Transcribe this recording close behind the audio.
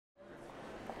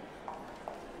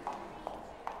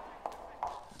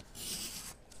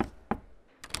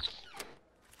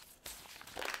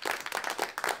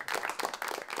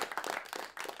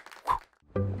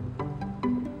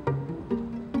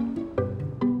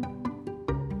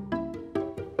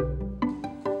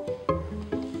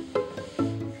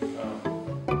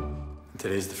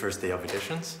Today's the first day of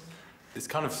auditions. It's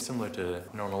kind of similar to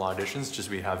normal auditions, just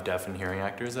we have deaf and hearing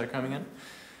actors that are coming in.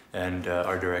 And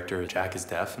our director, Jack, is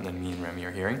deaf, and then me and Remy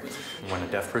are hearing. When a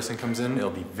deaf person comes in,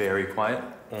 it'll be very quiet,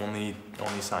 only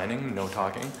signing, no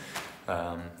talking.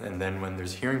 And then when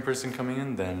there's a hearing person coming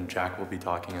in, then Jack will be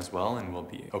talking as well, and we'll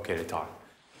be okay to talk.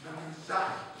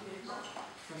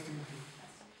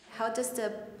 How does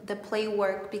the play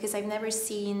work? Because I've never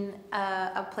seen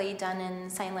a play done in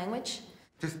sign language.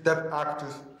 Just deaf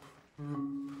actors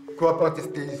who go up on the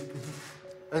stage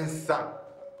and sing,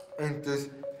 and there's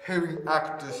hearing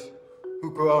actors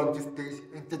who go on the stage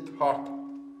and they talk.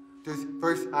 There's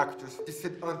voice actors, they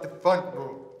sit on the front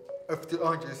row of the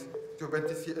audience, so when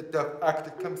they see a deaf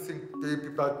actor come sing, they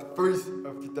provide the voice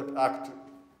of the deaf actor.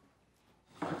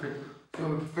 Okay,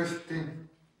 so the first thing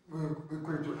we're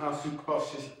going to ask you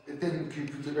questions, and then we can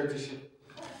put the audition.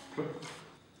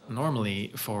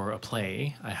 Normally, for a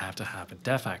play, I have to have a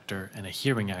deaf actor and a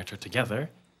hearing actor together,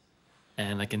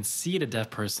 and I can see the deaf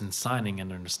person signing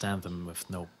and understand them with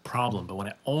no problem. But when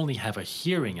I only have a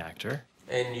hearing actor...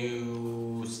 And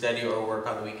you study or work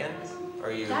on the weekends?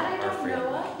 Or you that I are don't free?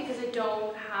 know of, because I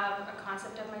don't have a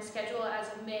concept of my schedule as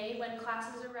of May when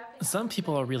classes are wrapping. Some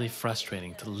people are really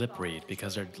frustrating to lip read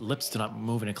because their lips do not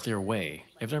move in a clear way.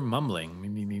 If they're mumbling,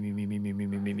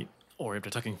 me, or if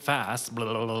they're talking fast, blah,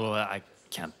 blah, blah, blah, I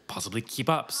can't possibly keep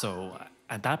up. So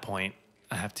at that point,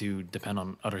 I have to depend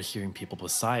on other hearing people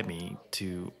beside me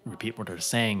to repeat what they're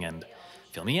saying and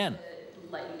fill me in.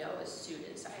 Let you know as soon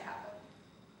as I have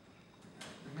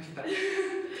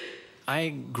I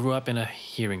grew up in a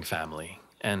hearing family,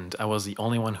 and I was the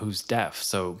only one who's deaf,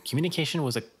 so communication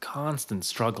was a constant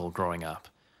struggle growing up.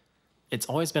 It's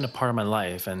always been a part of my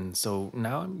life, and so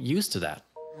now I'm used to that.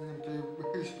 And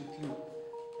we're here with you.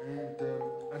 And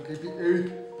I'm going to be Eric,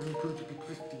 and I'm going to be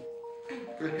Christy.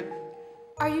 Go ahead.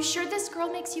 Are you sure this girl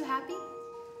makes you happy?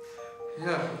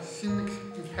 Yeah, she makes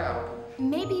me happy.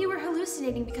 Maybe you were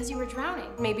hallucinating because you were drowning.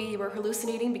 Maybe you were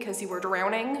hallucinating because you were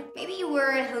drowning. Maybe you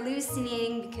were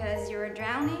hallucinating because you were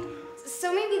drowning.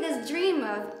 So maybe this dream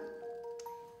of...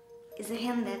 Is it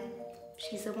him that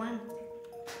she's the one?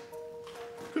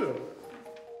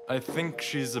 I think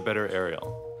she's a better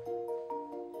Ariel.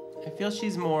 I feel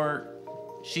she's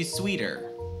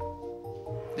sweeter.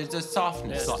 There's a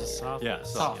softness. Yeah,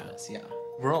 Softness, yeah.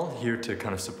 We're all here to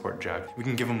kind of support Jack. We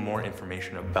can give him more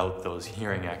information about those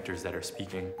hearing actors that are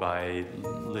speaking by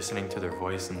listening to their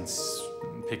voice and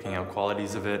picking out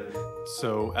qualities of it.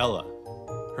 So Ella,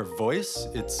 her voice,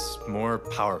 it's more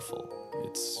powerful.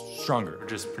 It's stronger. We're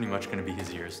just pretty much going to be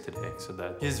his ears today so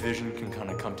that his vision can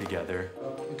kind of come together.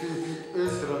 You're going to be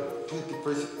Ursula,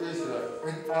 21st Ursula,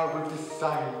 and I will be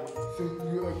silent. So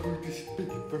you are going to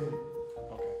speak for me.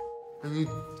 Okay. And you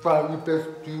try your best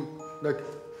to, like,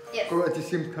 yes. Go at the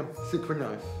same time,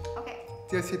 synchronize. Okay.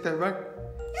 Did I say that right?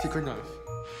 Yes. Synchronize.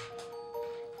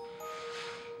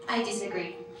 I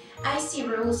disagree. I see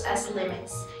rules as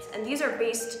limits. And these are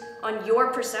based on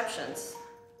your perceptions.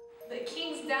 The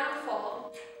king's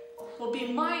downfall will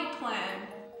be my plan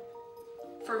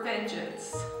for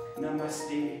vengeance.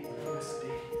 Namaste. Namaste.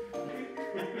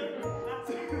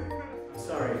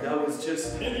 Sorry, that was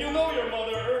just... Did you know your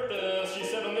mother Earth, she's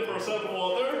 70%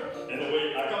 water?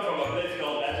 Anyway, I come from a place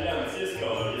called Aselin Weng.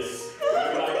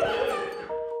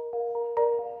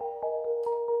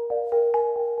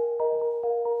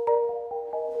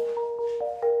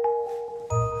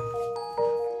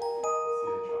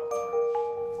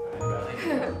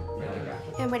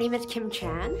 And my name is Kim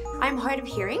Chan. I'm hard of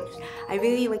hearing. I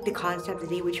really like the concept that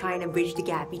they were trying to bridge the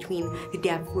gap between the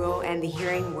deaf world and the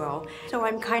hearing world. So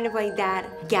I'm kind of like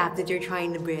that gap that they're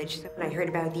trying to bridge. When I heard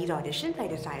about these auditions, I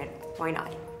decided, why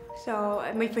not? So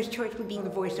my first choice would be the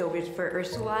voiceovers for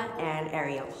Ursula and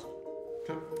Ariel.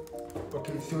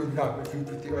 Okay, so now if you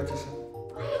put the audition.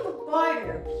 I am a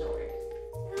barter of sorts,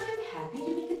 and I'm happy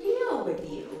to make a deal with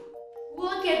you.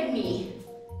 Look at me.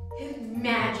 His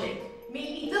magic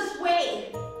made me this way.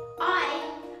 I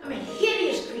am a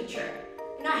hideous creature,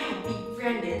 and I have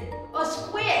befriended a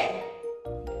squid.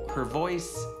 Her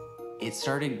voice, it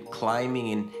started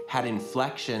climbing and had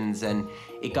inflections, and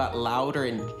it got louder,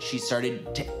 and she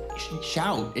started to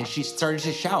shout,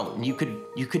 and you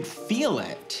could feel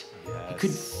it. Yes. You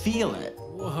could feel it.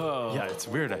 Whoa. Yeah, it's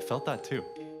weird. I felt that too.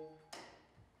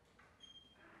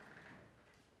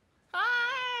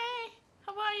 Hi!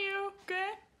 How are you?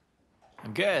 Good?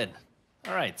 I'm good.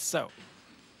 All right, so.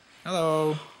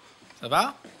 Hello. Ça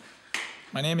va?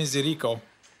 My name is Enrico.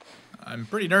 I'm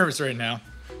pretty nervous right now.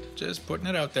 Just putting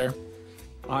it out there.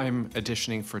 I'm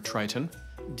auditioning for Triton.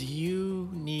 Do you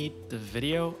need the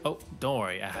video? Oh, don't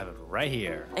worry, I have it right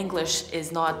here. English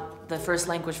is not the first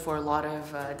language for a lot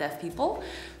of deaf people,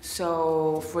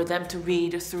 so for them to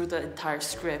read through the entire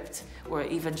script or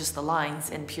even just the lines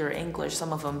in pure English,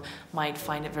 some of them might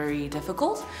find it very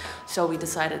difficult. So we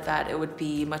decided that it would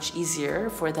be much easier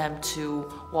for them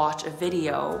to watch a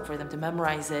video, for them to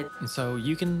memorize it. And so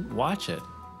you can watch it.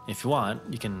 If you want,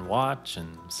 you can watch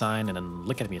and sign and then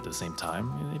look at me at the same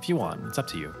time. If you want, it's up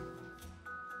to you.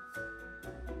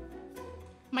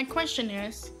 My question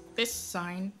is, this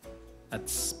sign.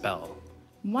 That's spell.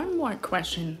 One more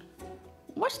question.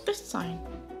 What's this sign?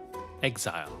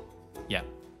 Exile. Yeah,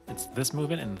 it's this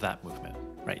movement and that movement.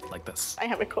 Right, like this. I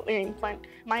have a cochlear implant.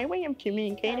 My way of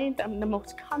communicating, I'm the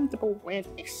most comfortable with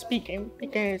is speaking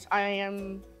because I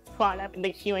am brought up in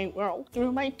the hearing world.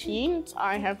 Through my teens,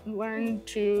 I have learned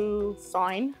to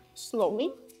sign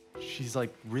slowly. She's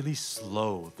like really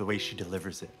slow the way she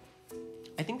delivers it.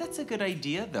 I think that's a good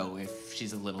idea, though, if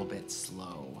she's a little bit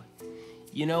slow.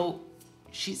 You know,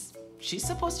 she's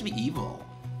supposed to be evil.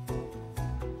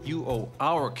 You owe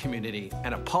our community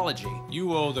an apology.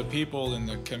 You owe the people in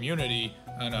the community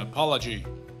an apology.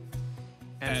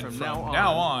 And from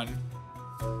now on,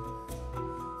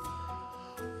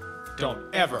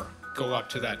 don't ever go up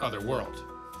to that other world.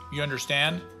 You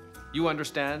understand? You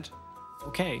understand?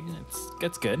 Okay,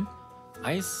 that's good.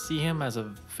 I see him as a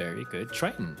very good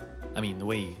Triton. I mean, the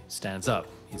way he stands up,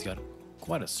 he's got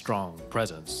quite a strong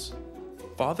presence.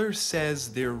 Father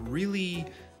says they're really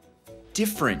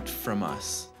different from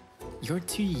us. You're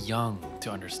too young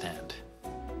to understand.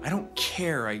 I don't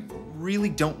care. I really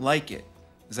don't like it.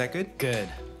 Is that good? Good.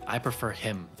 I prefer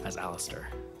him as Alistair.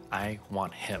 I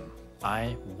want him.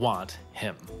 I want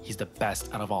him. He's the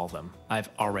best out of all of them. I've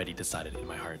already decided in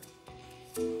my heart.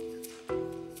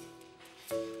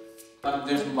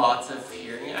 There's lots of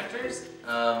hearing actors,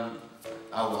 a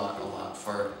lot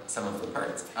for some of the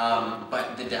parts.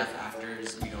 But the deaf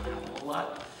actors, we don't have a whole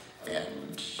lot.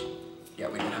 And yeah,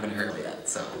 we don't have an aerial yet,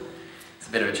 so it's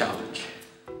a bit of a challenge.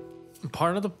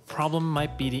 Part of the problem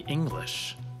might be the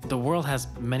English. The world has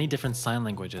many different sign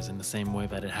languages in the same way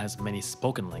that it has many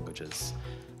spoken languages.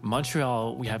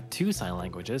 Montreal, we have 2 sign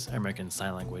languages, American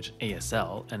Sign Language,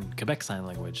 ASL, and Quebec Sign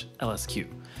Language, LSQ.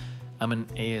 I'm an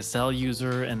ASL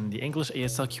user, and the English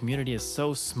ASL community is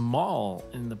so small.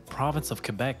 In the province of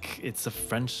Quebec, it's a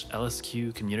French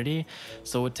LSQ community,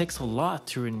 so it takes a lot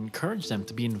to encourage them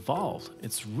to be involved.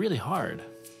 It's really hard.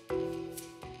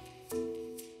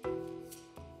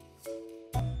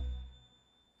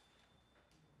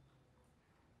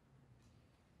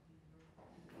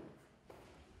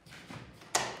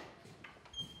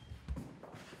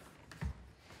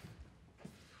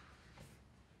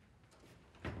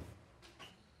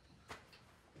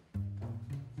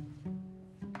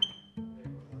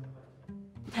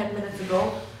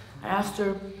 Ago, I asked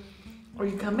her, "Are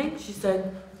you coming?" She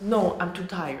said, "No, I'm too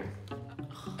tired."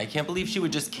 I can't believe she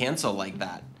would just cancel like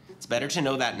that. It's better to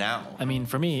know that now. I mean,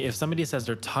 for me, if somebody says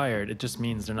they're tired, it just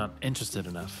means they're not interested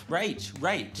enough. Right.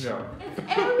 Yeah. It's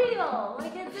Ariel.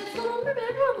 Like, it's Little Mermaid.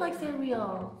 Everyone likes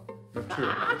Ariel.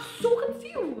 I'm so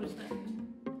confused.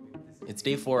 It's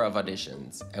day 4 of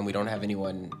auditions, and we don't have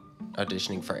anyone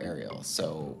auditioning for Ariel,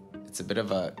 so it's a bit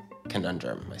of a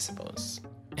conundrum, I suppose.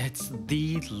 It's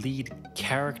the lead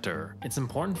character. It's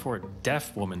important for a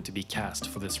deaf woman to be cast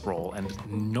for this role, and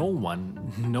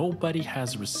nobody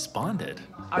has responded.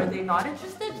 Are they not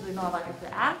interested? Do they not like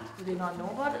the act? Do they not know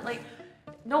about it? Like,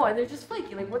 no, they're just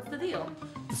flaky. Like, what's the deal?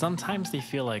 Sometimes they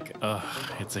feel like,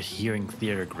 ugh, it's a hearing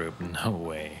theater group. No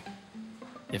way.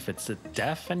 If it's a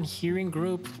deaf and hearing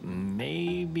group,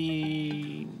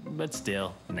 maybe, but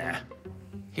still, nah.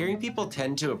 Hearing people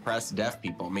tend to oppress deaf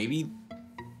people. Maybe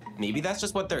that's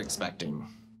just what they're expecting.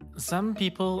 Some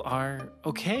people are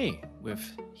okay with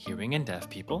hearing and deaf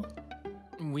people.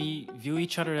 We view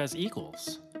each other as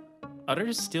equals.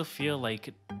 Others still feel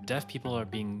like deaf people are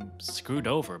being screwed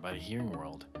over by the hearing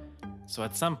world. So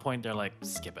at some point they're like,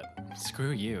 skip it. Screw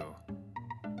you.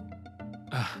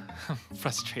 I'm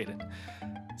frustrated.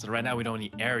 So right now we don't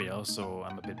need Ariel, so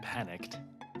I'm a bit panicked.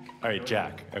 All right,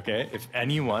 Jack, okay? If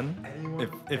anyone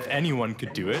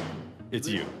could do it, it's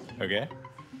you, okay?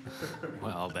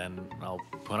 Well, then I'll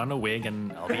put on a wig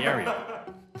and I'll be Ariel.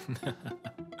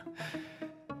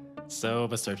 So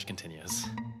the search continues.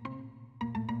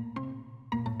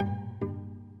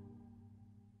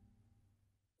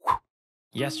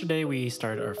 Yesterday we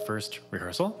started our first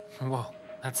rehearsal. Whoa,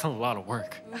 that's a lot of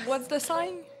work. What's the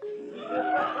sign?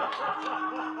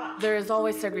 There is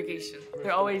always segregation.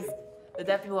 They're always the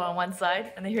deaf people are on one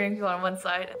side and the hearing people are on one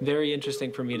side. Very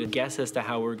interesting for me to guess as to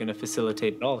how we're going to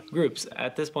facilitate all groups.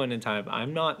 At this point in time,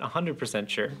 I'm not 100%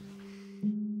 sure.